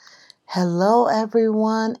Hello,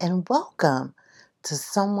 everyone, and welcome to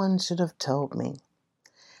Someone Should Have Told Me.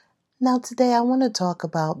 Now, today I want to talk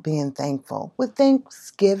about being thankful. With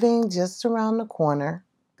Thanksgiving just around the corner,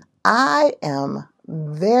 I am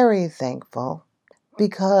very thankful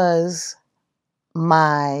because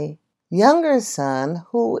my younger son,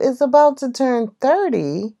 who is about to turn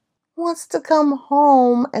 30, wants to come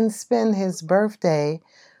home and spend his birthday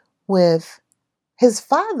with his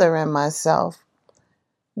father and myself.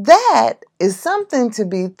 That is something to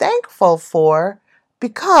be thankful for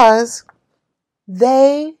because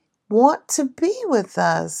they want to be with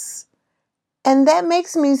us. And that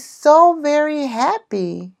makes me so very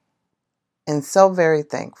happy and so very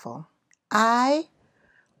thankful. I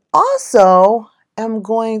also am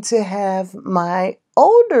going to have my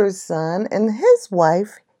older son and his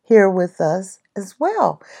wife here with us as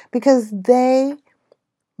well because they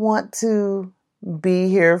want to be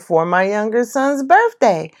here for my younger son's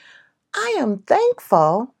birthday. I am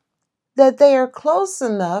thankful that they are close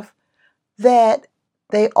enough that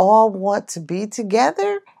they all want to be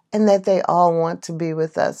together and that they all want to be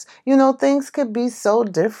with us. You know, things could be so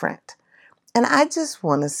different. And I just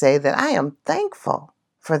want to say that I am thankful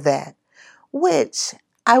for that, which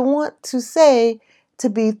I want to say to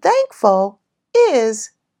be thankful is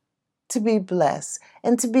to be blessed.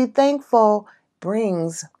 And to be thankful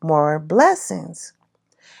brings more blessings.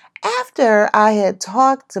 After I had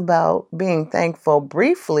talked about being thankful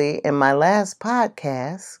briefly in my last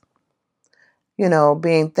podcast,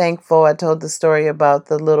 being thankful, I told the story about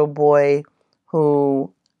the little boy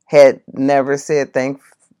who had never said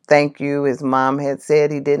thank you. His mom had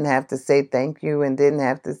said he didn't have to say thank you and didn't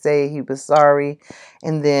have to say he was sorry.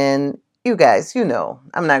 And then you guys,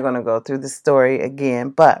 I'm not going to go through the story again,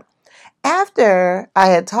 but after I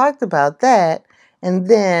had talked about that, and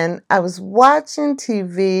then I was watching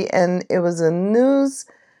TV and it was a newscaster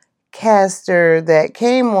that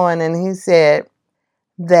came on and he said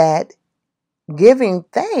that giving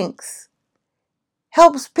thanks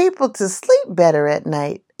helps people to sleep better at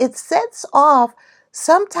night. It sets off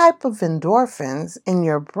some type of endorphins in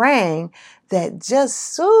your brain that just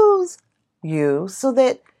soothes you so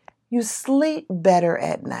that you sleep better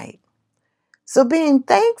at night. So being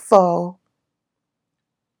thankful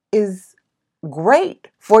is great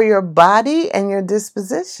for your body and your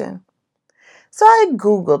disposition. So I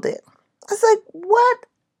Googled it. I was like, what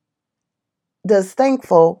does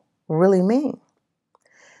thankful really mean?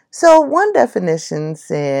 So one definition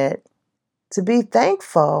said, to be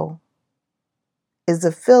thankful is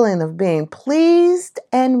a feeling of being pleased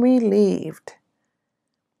and relieved.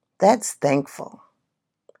 That's thankful.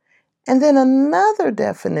 And then another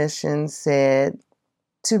definition said,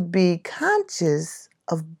 to be conscious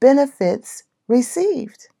of benefits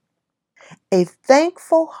received. A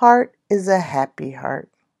thankful heart is a happy heart.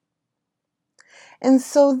 And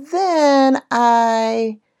so then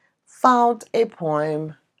I found a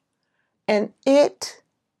poem and it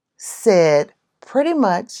said pretty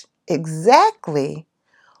much exactly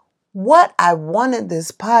what I wanted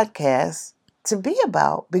this podcast to be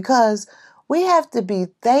about because we have to be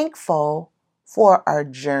thankful for our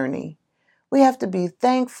journey. We have to be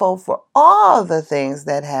thankful for all the things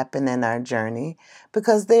that happen in our journey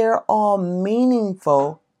because they're all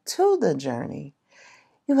meaningful to the journey.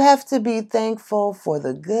 You have to be thankful for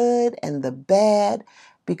the good and the bad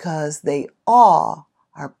because they all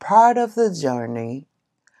are part of the journey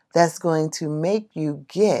that's going to make you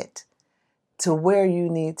get to where you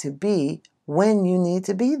need to be when you need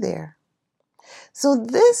to be there. So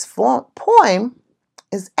this poem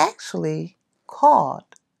is actually called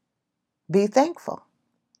Be Thankful.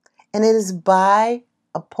 And it is by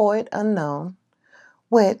a poet unknown,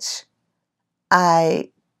 which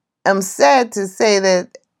I am sad to say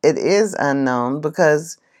that it is unknown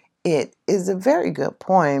because it is a very good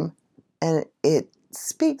poem and it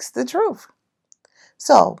speaks the truth.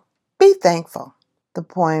 So, be thankful. The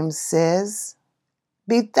poem says,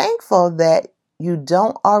 be thankful that you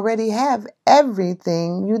don't already have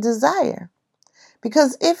everything you desire.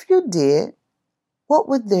 Because if you did, what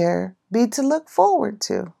would there be to look forward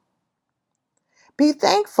to? Be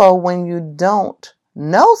thankful when you don't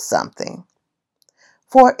know something,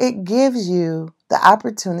 for it gives you the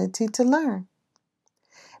opportunity to learn.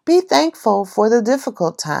 Be thankful for the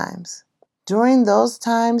difficult times. During those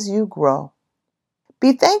times, you grow.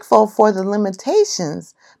 Be thankful for the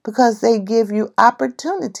limitations because they give you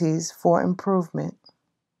opportunities for improvement.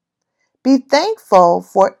 Be thankful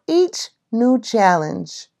for each new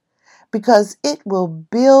challenge because it will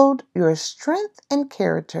build your strength and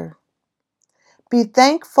character. Be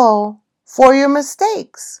thankful for your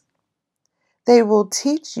mistakes. They will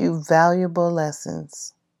teach you valuable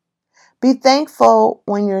lessons. Be thankful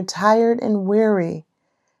when you're tired and weary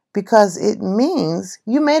because it means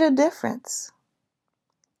you made a difference.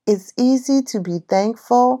 It's easy to be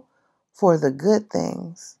thankful for the good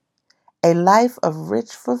things. A life of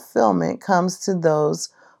rich fulfillment comes to those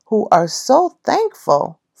who are so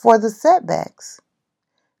thankful for the setbacks.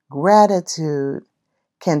 Gratitude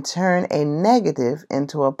can turn a negative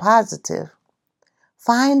into a positive.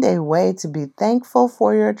 Find a way to be thankful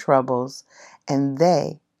for your troubles, and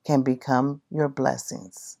they can become your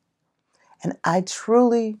blessings. And I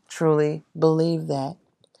truly, truly believe that.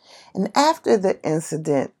 And after the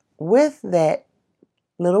incident with that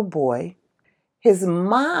little boy, his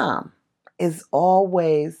mom is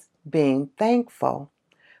always being thankful,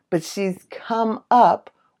 but she's come up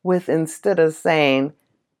with, instead of saying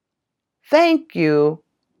thank you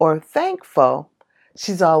or thankful,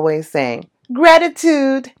 she's always saying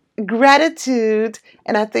gratitude, gratitude.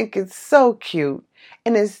 And I think it's so cute.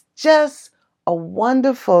 And it's just a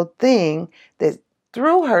wonderful thing that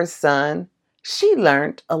through her son, she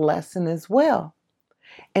learned a lesson as well.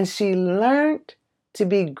 And she learned to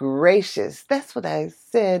be gracious. That's what I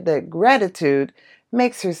said, that gratitude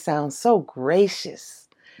makes her sound so gracious.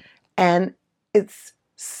 And it's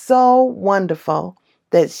so wonderful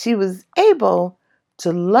that she was able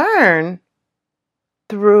to learn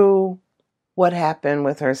through what happened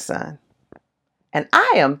with her son. And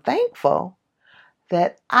I am thankful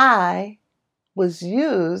that I was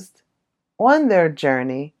used on their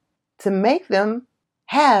journey to make them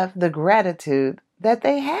have the gratitude that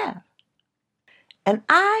they have. And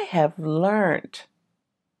I have learned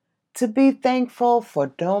to be thankful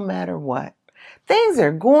for no matter what. Things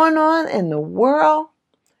are going on in the world,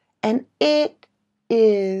 and it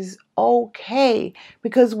is okay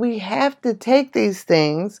because we have to take these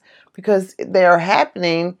things because they are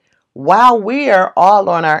happening while we are all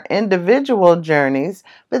on our individual journeys.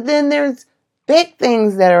 But then there's big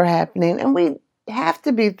things that are happening, and we have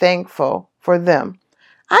to be thankful for them.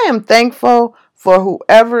 I am thankful for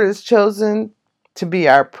whoever is chosen to be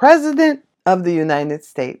our president of the United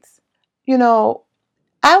States. You know,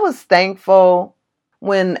 I was thankful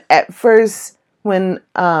when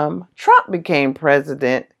Trump became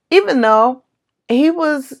president, even though he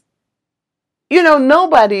was,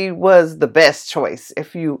 nobody was the best choice,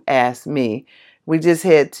 if you ask me. We just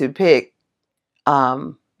had to pick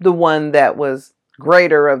the one that was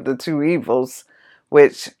greater of the two evils,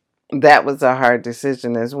 which that was a hard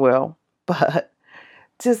decision as well. But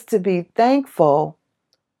just to be thankful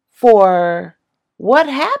for what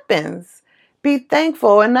happens. Be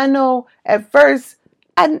thankful. And I know at first,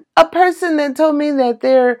 a person that told me that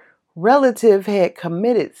their relative had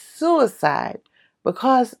committed suicide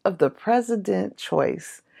because of the president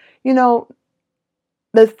choice.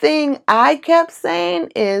 The thing I kept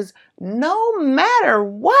saying is no matter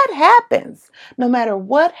what happens,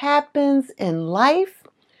 in life,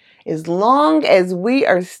 as long as we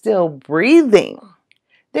are still breathing,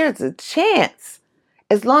 there's a chance.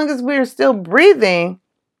 As long as we're still breathing,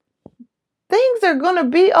 things are going to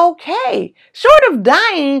be okay. Short of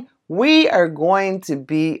dying, we are going to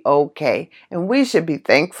be okay. And we should be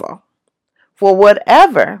thankful for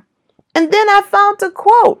whatever. And then I found a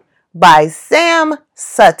quote by Sam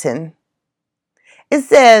Sutton. It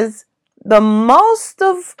says, "The most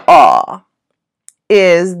of all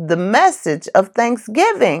is the message of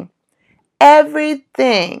thanksgiving.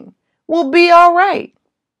 Everything will be all right."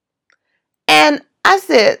 And I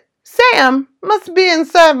said, Sam must be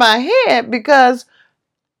inside my head because,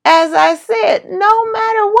 as I said, no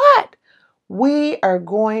matter what, we are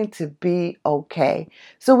going to be okay.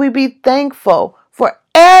 So we be thankful for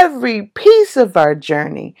every piece of our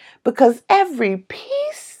journey because every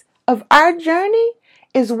piece of our journey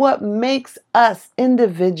is what makes us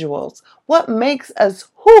individuals, what makes us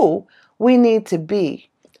who we need to be.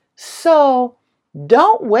 So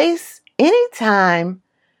don't waste any time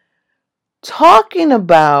talking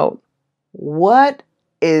about what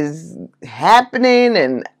is happening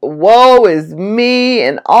and woe is me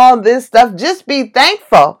and all this stuff. Just be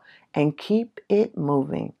thankful and keep it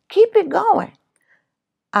moving. Keep it going.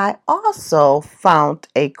 I also found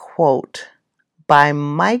a quote by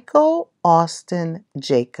Michael Austin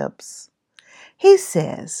Jacobs. He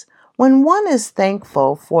says, "When one is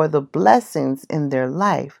thankful for the blessings in their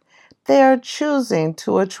life, they are choosing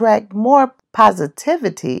to attract more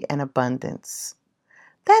positivity and abundance."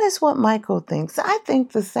 That is what Michael thinks. I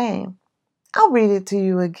think the same. I'll read it to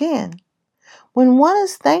you again. When one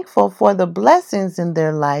is thankful for the blessings in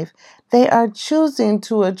their life, they are choosing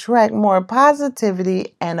to attract more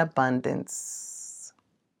positivity and abundance.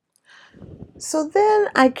 So then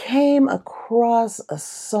I came across a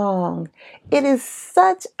song. It is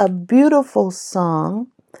such a beautiful song,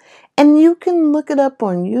 and you can look it up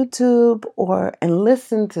on YouTube or and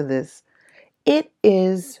listen to this. It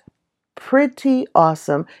is pretty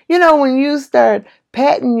awesome. You know, when you start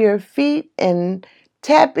patting your feet and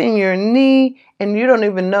tapping your knee and you don't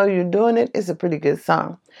even know you're doing it, it's a pretty good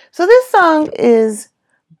song. So this song is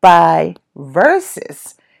by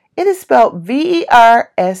Versus. It is spelled Verses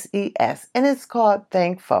and it's called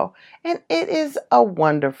Thankful. And it is a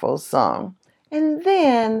wonderful song. And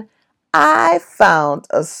then I found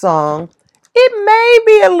a song. It may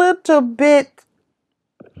be a little bit,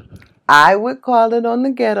 I would call it on the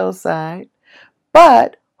ghetto side,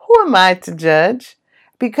 but who am I to judge?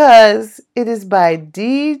 Because it is by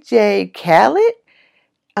DJ Khaled,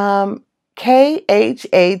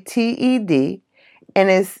 Khated, and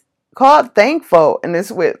it's called Thankful, and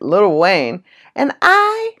it's with Lil Wayne. And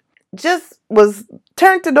I just was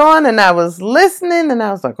turned it on, and I was listening, and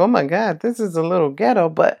I was like, oh my God, this is a little ghetto,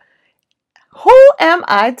 but who am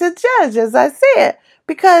I to judge, as I said?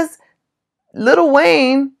 Because Lil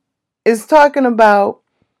Wayne is talking about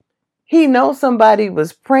he knows somebody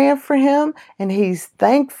was praying for him and he's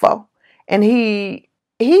thankful. And he's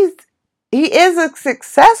he is a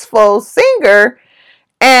successful singer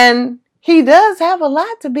and he does have a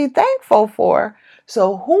lot to be thankful for.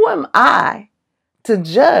 So who am I to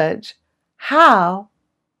judge how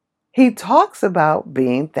he talks about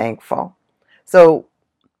being thankful? So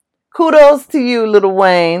kudos to you, Lil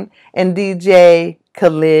Wayne and DJ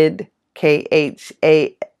Khaled, Khaled,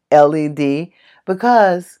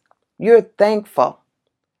 because you're thankful.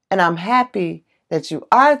 And I'm happy that you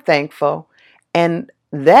are thankful. And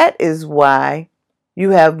that is why you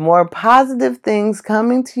have more positive things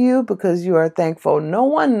coming to you because you are thankful. No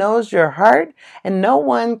one knows your heart and no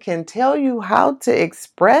one can tell you how to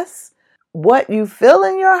express what you feel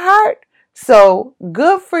in your heart. So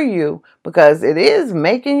good for you because it is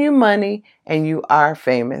making you money and you are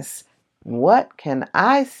famous. What can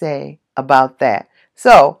I say about that?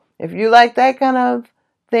 So if you like that kind of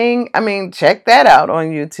thing, I mean, check that out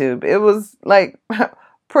on YouTube. It was like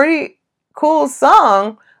pretty cool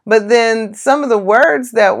song, but then some of the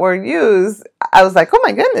words that were used, I was like, oh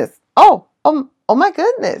my goodness. Oh my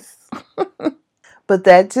goodness. But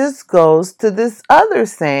that just goes to this other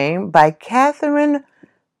saying by Catherine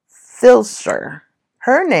Filser.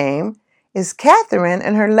 Her name is Catherine,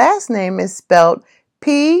 and her last name is spelled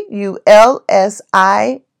Pulsifer.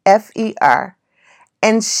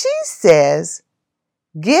 And she says,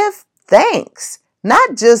 give thanks,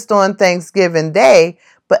 not just on Thanksgiving Day,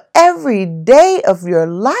 but every day of your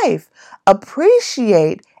life.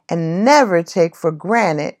 Appreciate and never take for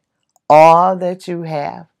granted all that you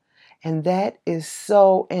have. And that is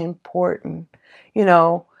so important. You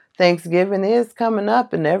know, Thanksgiving is coming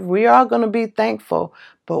up and we are going to be thankful,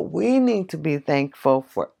 but we need to be thankful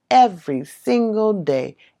for every single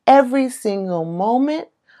day, every single moment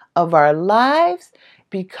of our lives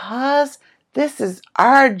because this is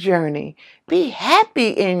our journey. Be happy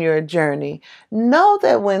in your journey. Know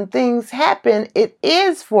that when things happen, it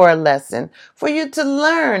is for a lesson, for you to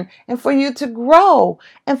learn and for you to grow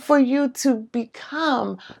and for you to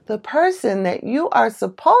become the person that you are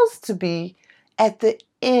supposed to be at the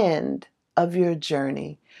end of your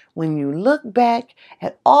journey. When you look back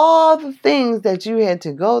at all the things that you had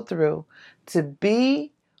to go through to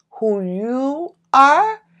be who you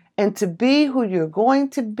are and to be who you're going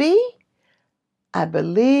to be, I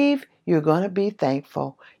believe you're going to be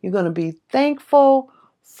thankful. You're going to be thankful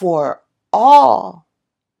for all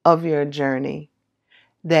of your journey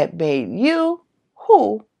that made you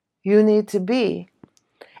who you need to be.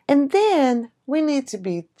 And then we need to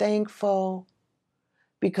be thankful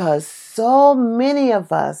because so many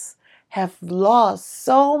of us have lost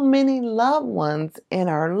so many loved ones in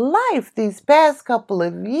our life these past couple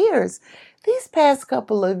of years. These past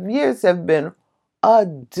couple of years have been a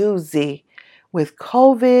doozy with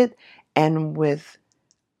COVID and with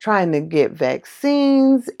trying to get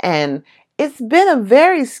vaccines, and it's been a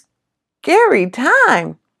very scary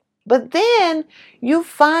time. But then you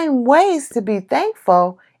find ways to be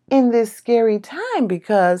thankful in this scary time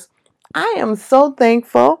because I am so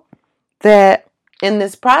thankful that in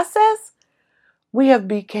this process, we have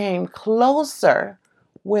become closer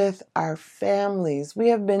with our families. We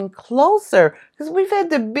have been closer because we've had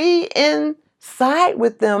to be inside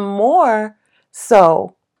with them more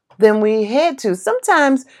so than we had to.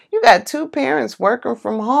 Sometimes you got two parents working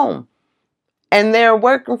from home and they're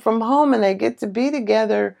working from home and they get to be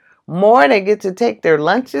together more. They get to take their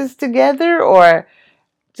lunches together or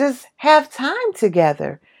just have time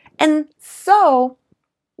together. And so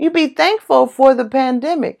You be thankful for the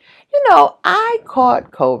pandemic. I caught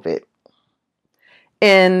COVID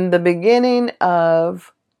in the beginning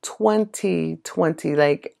of 2020,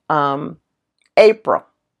 like April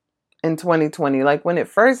in 2020, like when it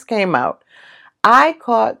first came out. I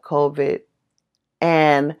caught COVID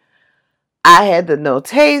and I had the no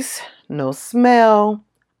taste, no smell.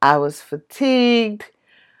 I was fatigued.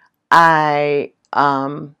 I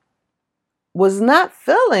was not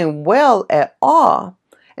feeling well at all.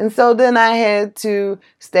 And so then I had to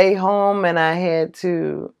stay home and I had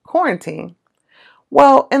to quarantine.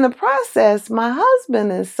 Well, in the process, my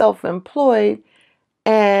husband is self-employed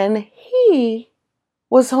and he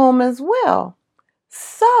was home as well.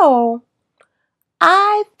 So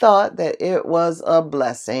I thought that it was a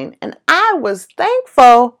blessing and I was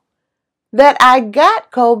thankful that I got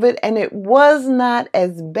COVID and it was not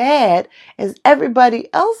as bad as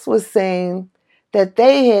everybody else was saying that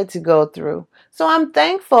they had to go through. So I'm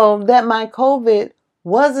thankful that my COVID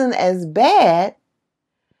wasn't as bad.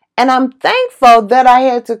 And I'm thankful that I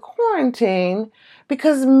had to quarantine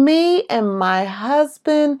because me and my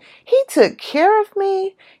husband, he took care of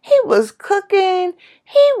me. He was cooking.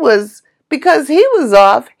 Because he was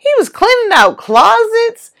off, he was cleaning out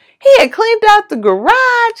closets. He had cleaned out the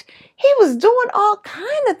garage. He was doing all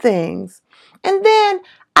kind of things. And then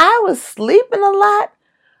I was sleeping a lot.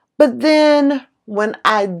 But then when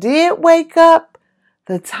I did wake up,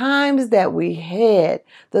 the times that we had,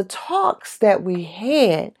 the talks that we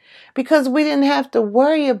had, because we didn't have to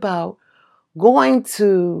worry about going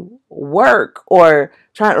to work or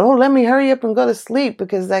trying, oh, let me hurry up and go to sleep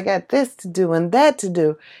because I got this to do and that to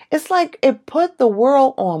do. It's like it put the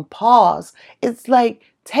world on pause. It's like,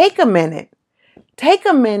 take a minute,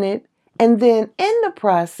 and then in the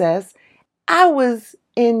process, I was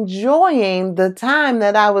enjoying the time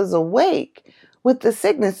that I was awake with the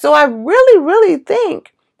sickness. So I really, really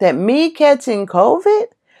think that me catching COVID,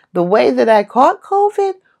 the way that I caught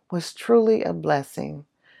COVID, was truly a blessing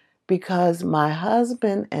because my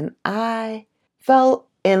husband and I fell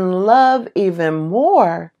in love even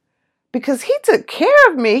more because he took care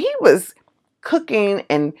of me. He was cooking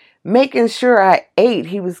and making sure I ate.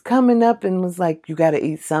 He was coming up and was like, you got to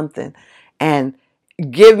eat something. And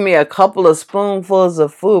give me a couple of spoonfuls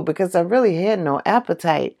of food because I really had no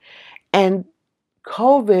appetite. And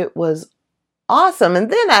COVID was awesome.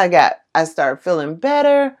 And then I started feeling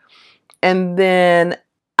better. And then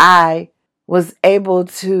I was able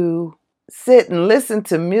to sit and listen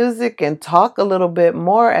to music and talk a little bit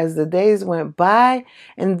more as the days went by.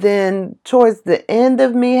 And then towards the end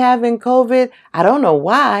of me having COVID, I don't know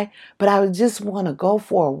why, but I would just want to go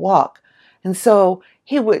for a walk. And so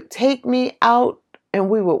he would take me out and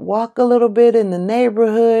we would walk a little bit in the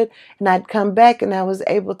neighborhood and I'd come back and I was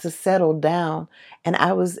able to settle down and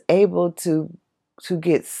I was able to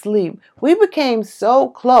get sleep. We became so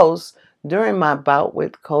close during my bout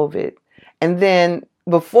with COVID. And then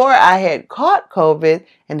before I had caught COVID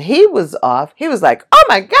and he was off, he was like, oh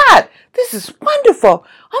my God, this is wonderful.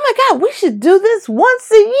 Oh my God, we should do this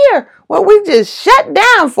once a year where we just shut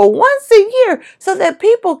down for once a year so that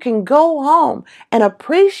people can go home and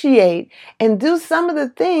appreciate and do some of the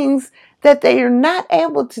things that they are not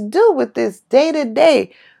able to do with this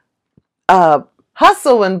day-to-day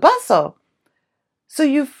hustle and bustle. So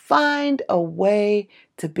you find a way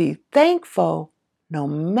to be thankful no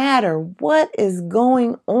matter what is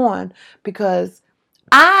going on, because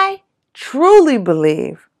I truly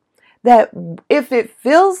believe that if it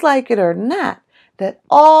feels like it or not, that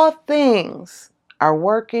all things are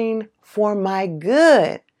working for my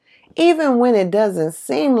good. Even when it doesn't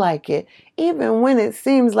seem like it, even when it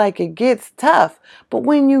seems like it gets tough. But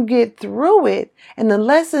when you get through it and the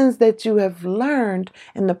lessons that you have learned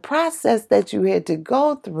and the process that you had to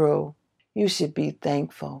go through, you should be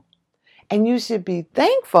thankful. And you should be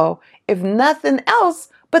thankful, if nothing else,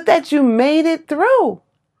 but that you made it through.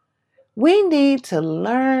 We need to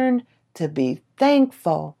learn to be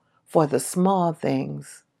thankful for the small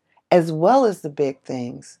things as well as the big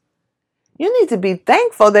things. You need to be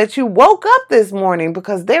thankful that you woke up this morning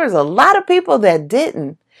because there's a lot of people that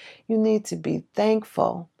didn't. You need to be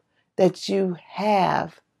thankful that you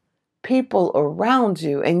have people around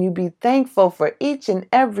you and you be thankful for each and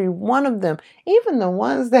every one of them, even the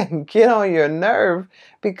ones that get on your nerve,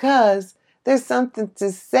 because there's something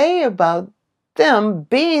to say about them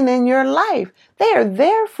being in your life. They are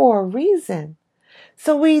there for a reason.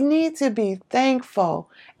 So we need to be thankful.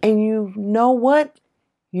 And you know what?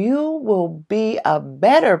 You will be a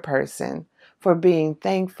better person for being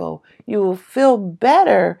thankful. You will feel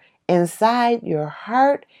better inside your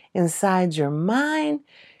heart, inside your mind.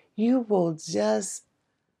 You will just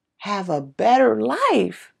have a better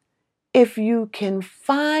life if you can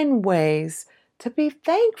find ways to be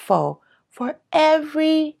thankful for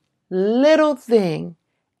every little thing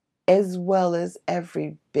as well as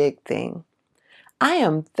every big thing. I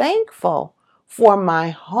am thankful for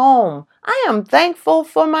my home. I am thankful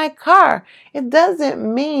for my car. It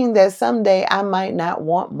doesn't mean that someday I might not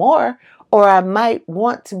want more or I might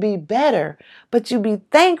want to be better, but you be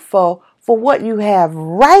thankful for what you have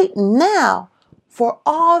right now, for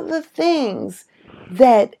all the things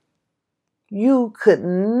that you could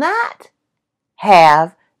not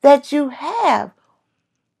have that you have.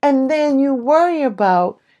 And then you worry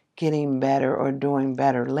about getting better or doing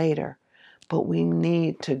better later. But we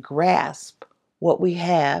need to grasp what we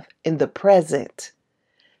have in the present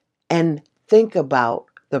and think about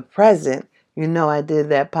the present. You know, I did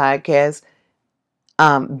that podcast,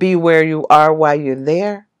 Be Where You Are While You're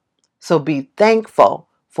There. So be thankful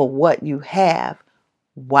for what you have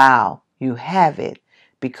while you have it,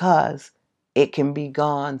 because it can be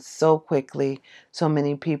gone so quickly. So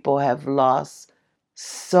many people have lost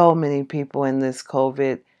so many people in this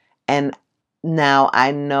COVID. And now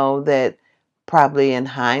I know that probably in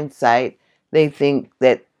hindsight, they think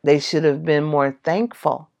that they should have been more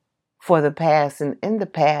thankful for the past and in the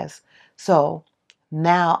past. So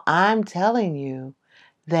now I'm telling you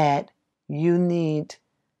that you need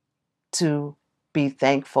to be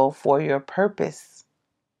thankful for your purpose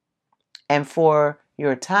and for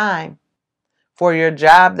your time, for your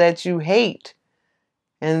job that you hate,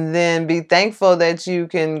 and then be thankful that you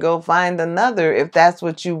can go find another if that's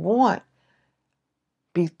what you want.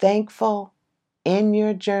 Be thankful in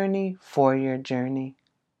your journey for your journey.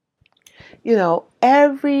 You know,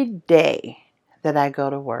 every day that I go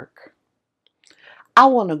to work, I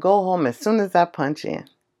want to go home as soon as I punch in.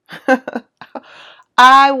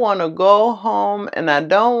 I want to go home and I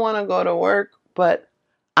don't want to go to work, but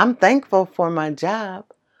I'm thankful for my job.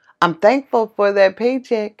 I'm thankful for that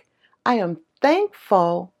paycheck. I am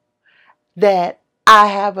thankful that I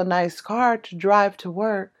have a nice car to drive to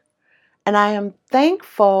work. And I am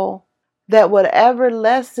thankful that whatever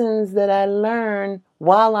lessons that I learn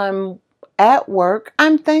while I'm at work,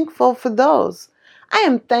 I'm thankful for those. I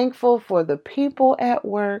am thankful for the people at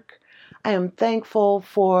work. I am thankful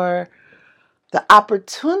for the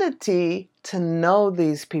opportunity to know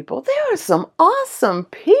these people. There are some awesome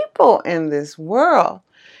people in this world.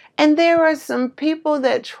 And there are some people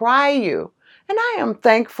that try you. And I am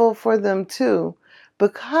thankful for them too,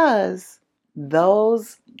 because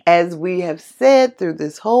those, as we have said through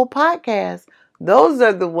this whole podcast, those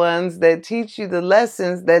are the ones that teach you the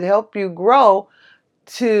lessons that help you grow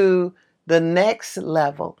to the next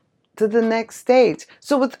level, to the next stage.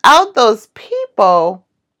 So without those people,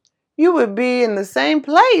 you would be in the same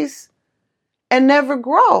place and never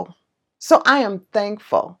grow. So I am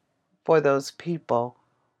thankful for those people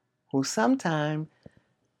who sometimes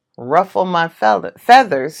ruffle my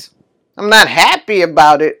feathers. I'm not happy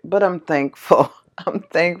about it, but I'm thankful. I'm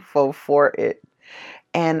thankful for it.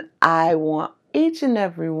 And I want each and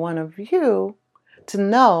every one of you to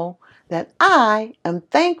know that I am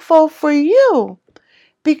thankful for you,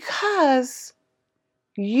 because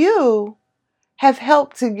you have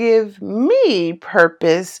helped to give me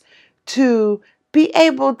purpose to be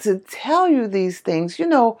able to tell you these things. You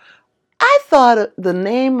know, I thought the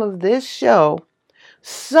name of this show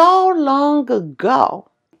so long ago.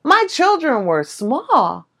 My children were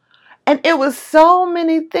small, and it was so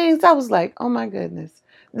many things. I was like, oh my goodness.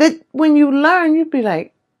 That when you learn, you'd be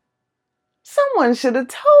like, someone should have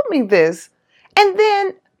told me this. And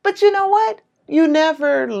then, but you know what? You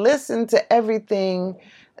never listen to everything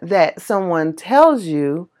that someone tells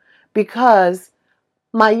you, because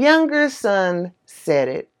my younger son said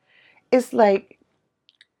it. It's like,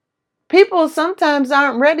 people sometimes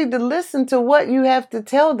aren't ready to listen to what you have to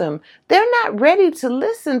tell them. They're not ready to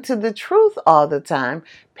listen to the truth all the time.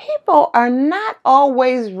 People are not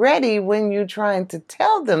always ready when you're trying to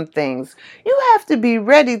tell them things. You have to be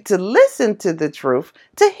ready to listen to the truth,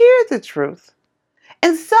 to hear the truth.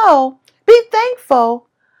 And so be thankful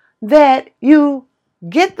that you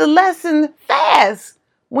get the lesson fast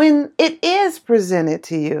when it is presented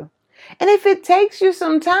to you. And if it takes you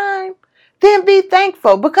some time, then be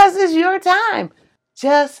thankful, because it's your time.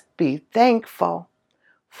 Just be thankful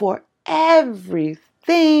for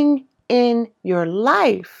everything in your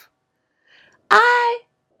life. I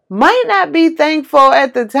might not be thankful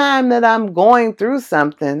at the time that I'm going through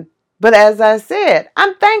something, but as I said,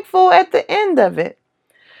 I'm thankful at the end of it.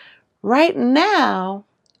 Right now,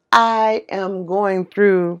 I am going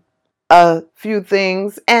through a few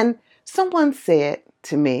things, and someone said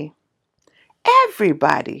to me,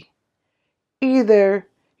 everybody, either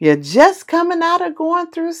You're just coming out of going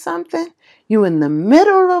through something, you in the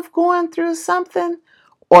middle of going through something,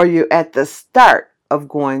 or you're at the start of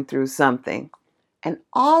going through something. And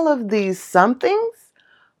all of these somethings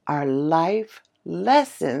are life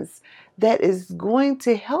lessons that is going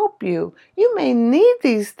to help you. You may need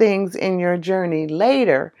these things in your journey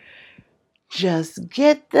later. Just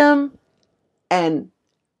get them and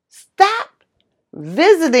stop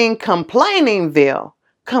visiting Complainingville.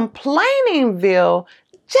 Complainingville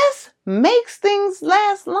just makes things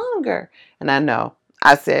last longer. And I know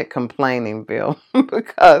I said Complainingville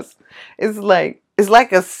because it's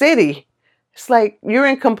like a city. It's like you're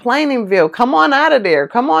in Complainingville. Come on out of there.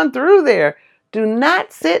 Come on through there. Do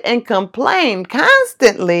not sit and complain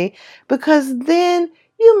constantly because then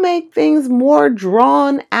you make things more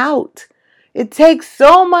drawn out. It takes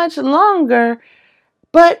so much longer,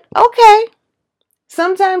 but okay.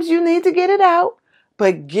 Sometimes you need to get it out,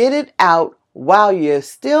 but get it out while you're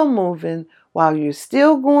still moving, while you're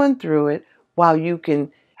still going through it, while you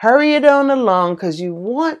can hurry it on along because you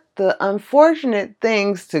want the unfortunate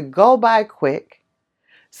things to go by quick.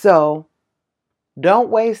 So don't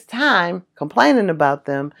waste time complaining about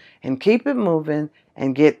them and keep it moving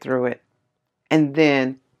and get through it. And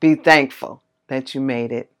then be thankful that you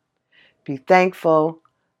made it. Be thankful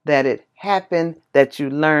that it happened, that you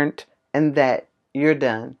learned, and that you're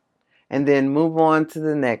done. And then move on to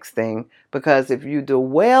the next thing. Because if you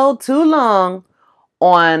dwell too long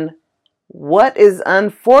on what is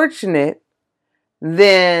unfortunate,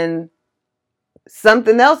 then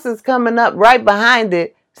something else is coming up right behind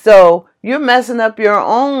it. So you're messing up your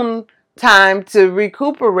own time to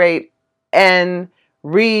recuperate and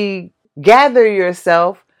regather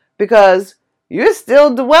yourself because you're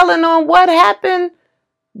still dwelling on what happened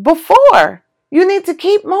before. You need to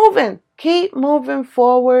keep moving. Keep moving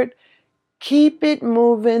forward. Keep it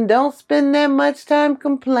moving. Don't spend that much time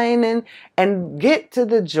complaining and get to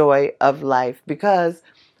the joy of life because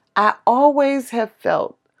I always have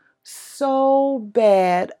felt so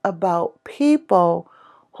bad about people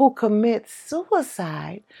who commit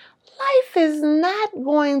suicide. Life is not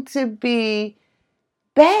going to be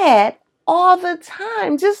bad all the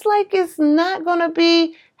time, just like it's not going to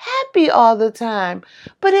be happy all the time.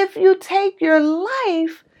 But if you take your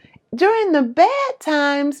life during the bad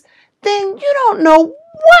times, then you don't know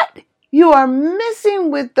what you are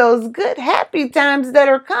missing with those good, happy times that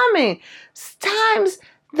are coming. Times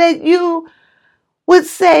that you would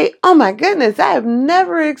say, oh my goodness, I have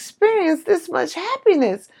never experienced this much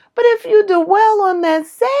happiness. But if you dwell on that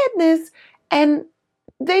sadness and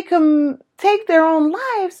they can take their own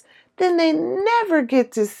lives, then they never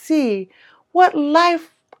get to see what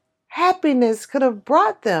life happiness could have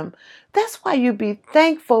brought them. That's why you be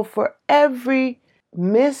thankful for every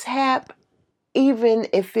mishap, even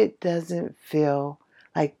if it doesn't feel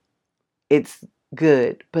like it's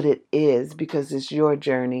good, but it is because it's your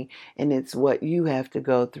journey and it's what you have to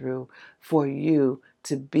go through for you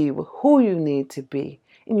to be who you need to be.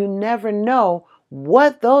 And you never know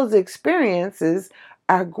what those experiences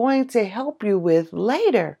are going to help you with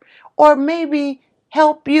later, or maybe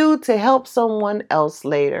help you to help someone else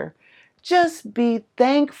later. Just be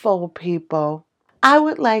thankful, people. I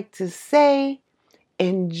would like to say,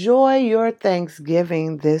 enjoy your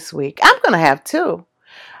Thanksgiving this week. I'm going to have two.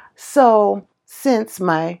 So, since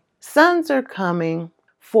my sons are coming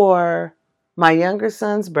for my younger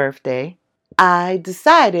son's birthday, I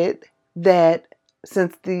decided that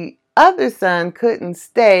since the other son couldn't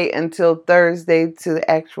stay until Thursday to the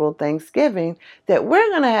actual Thanksgiving, that we're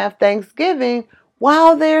going to have Thanksgiving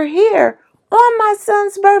while they're here on my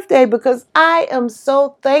son's birthday because I am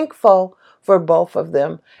so thankful for both of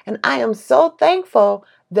them. And I am so thankful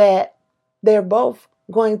that they're both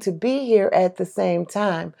going to be here at the same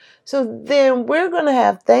time. So then we're going to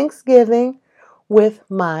have Thanksgiving with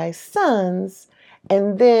my sons.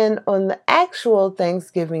 And then on the actual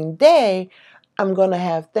Thanksgiving day, I'm going to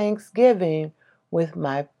have Thanksgiving with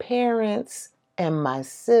my parents and my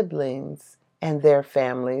siblings and their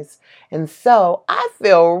families. And so I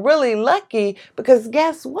feel really lucky because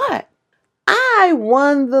guess what? I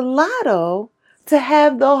won the lotto to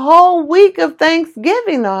have the whole week of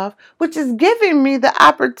Thanksgiving off, which is giving me the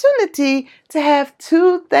opportunity to have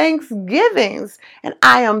two Thanksgivings. And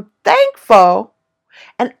I am thankful.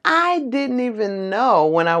 And I didn't even know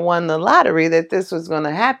when I won the lottery that this was going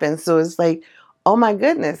to happen. So it's like, oh my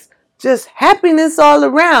goodness, just happiness all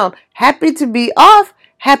around. Happy to be off.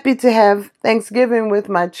 Happy to have Thanksgiving with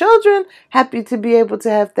my children. Happy to be able to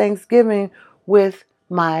have Thanksgiving with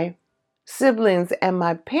my siblings and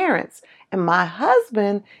my parents. And my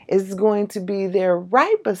husband is going to be there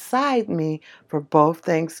right beside me for both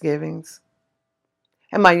Thanksgivings.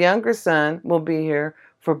 And my younger son will be here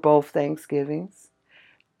for both Thanksgivings.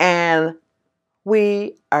 And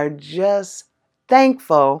we are just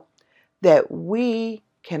thankful that we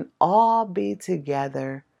can all be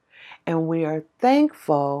together. And we are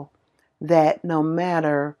thankful that no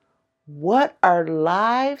matter what our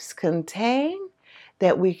lives contain,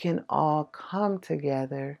 that we can all come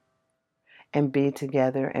together and be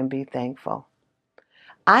thankful.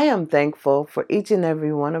 I am thankful for each and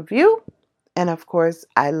every one of you. And of course,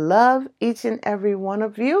 I love each and every one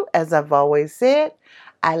of you. As I've always said,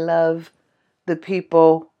 I love the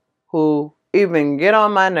people who even get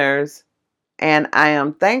on my nerves. And I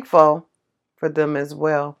am thankful for them as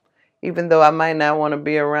well, even though I might not want to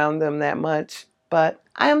be around them that much. But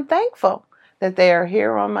I am thankful that they are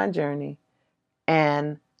here on my journey.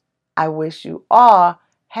 And I wish you all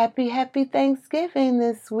happy Thanksgiving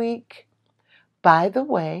this week. By the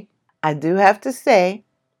way, I do have to say,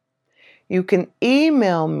 you can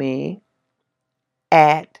email me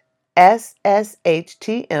at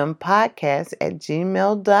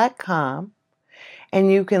sshtmpodcast@gmail.com,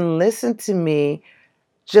 and you can listen to me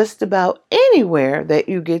just about anywhere that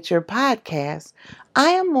you get your podcasts.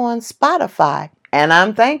 I am on Spotify, and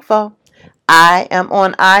I'm thankful. I am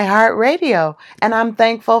on iHeartRadio, and I'm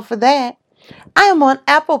thankful for that. I am on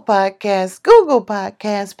Apple Podcasts, Google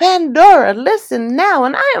Podcasts, Pandora, Listen Now,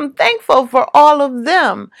 and I am thankful for all of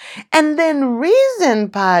them. And then Reason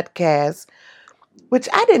Podcasts, which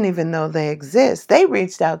I didn't even know they exist. They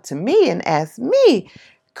reached out to me and asked me,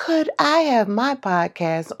 could I have my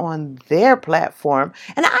podcast on their platform?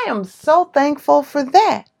 And I am so thankful for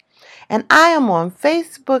that. And I am on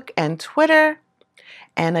Facebook and Twitter.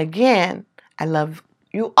 And again, I love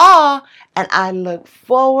you all, and I look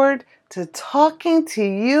forward to talking to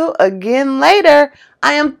you again later.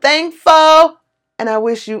 I am thankful, and I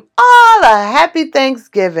wish you all a happy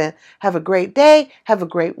Thanksgiving. Have a great day, have a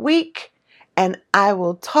great week, and I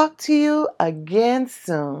will talk to you again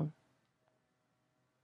soon.